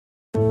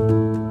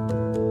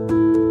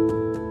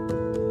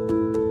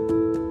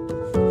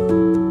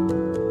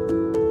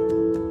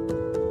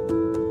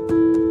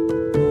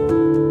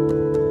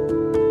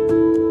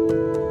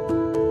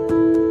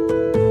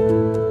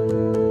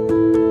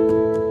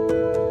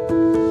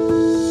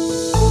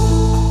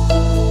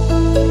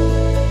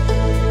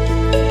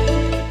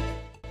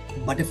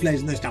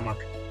butterflies in the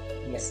stomach.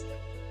 Yes.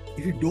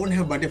 If you don't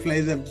have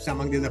butterflies in the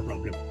stomach, there's a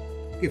problem.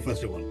 Okay,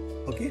 first of all.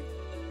 Okay.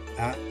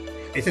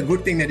 It's a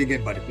good thing that you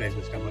get butterflies in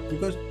the stomach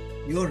because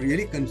you're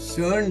really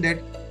concerned that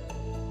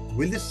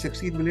will this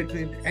succeed, will it?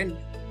 And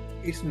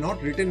it's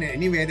not written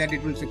anywhere that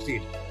it will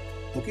succeed.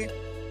 Okay.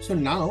 So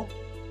now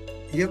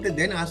you have to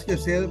then ask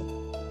yourself,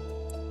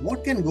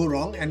 what can go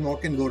wrong and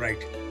what can go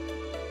right?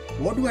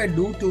 What do I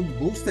do to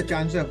boost the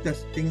chance of the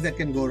things that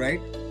can go right?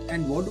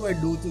 And what do I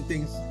do to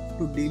things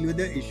to deal with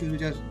the issues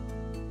which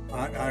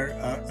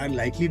are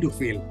likely to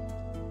fail?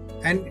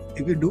 And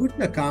if you do it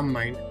in a calm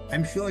mind,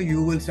 I'm sure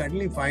you will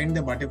suddenly find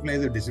the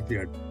butterflies have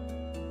disappeared.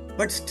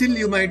 But still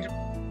you might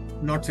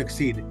not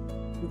succeed.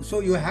 So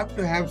you have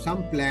to have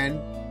some plan.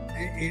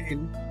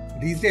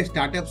 These days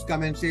startups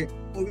come and say,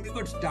 oh,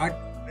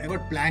 I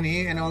got plan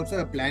A and also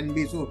a plan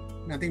B, so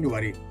nothing to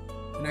worry.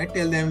 And I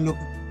tell them, look,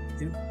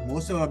 in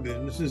most of our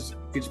businesses,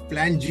 it's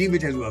plan G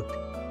which has worked,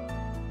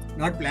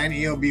 not plan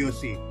A or B or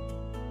C.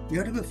 You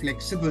have to be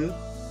flexible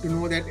to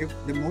know that if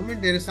the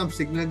moment there is some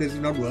signal this is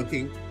not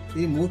working,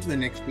 you move to the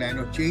next plan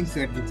or change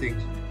certain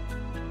things.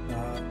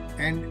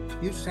 And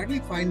you suddenly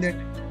find that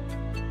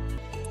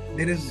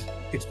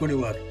it's going to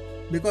work.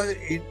 Because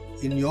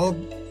in your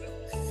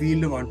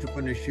field of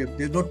entrepreneurship,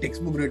 there's no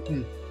textbook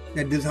written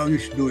that this is how you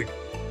should do it.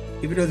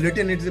 If it was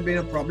written, it's been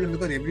a problem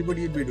because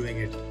everybody would be doing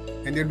it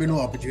and there'd be no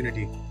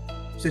opportunity.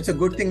 So it's a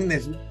good thing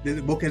this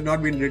book has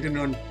not been written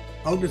on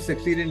how to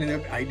succeed in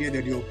an idea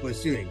that you're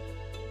pursuing.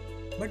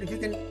 But if you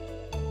can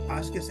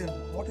ask yourself,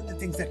 what are the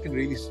things that can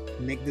really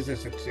make this a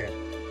success?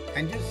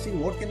 And just see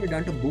what can be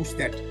done to boost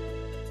that.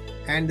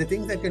 And the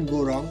things that can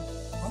go wrong,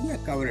 how do I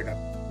cover it up?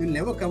 You'll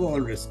never cover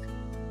all risk,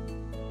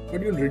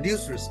 but you'll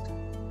reduce risk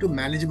to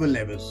manageable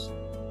levels.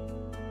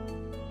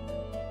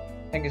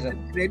 Thank you, sir.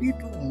 Ready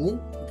to move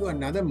to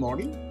another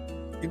model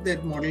if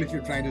that model, if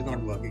you tried, is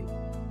not working.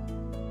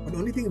 But the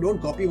only thing,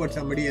 don't copy what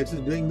somebody else is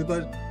doing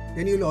because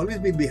then you'll always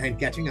be behind,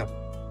 catching up.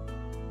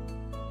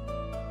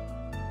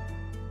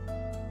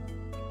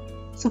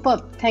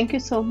 Superb. Thank you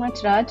so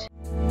much, Raj.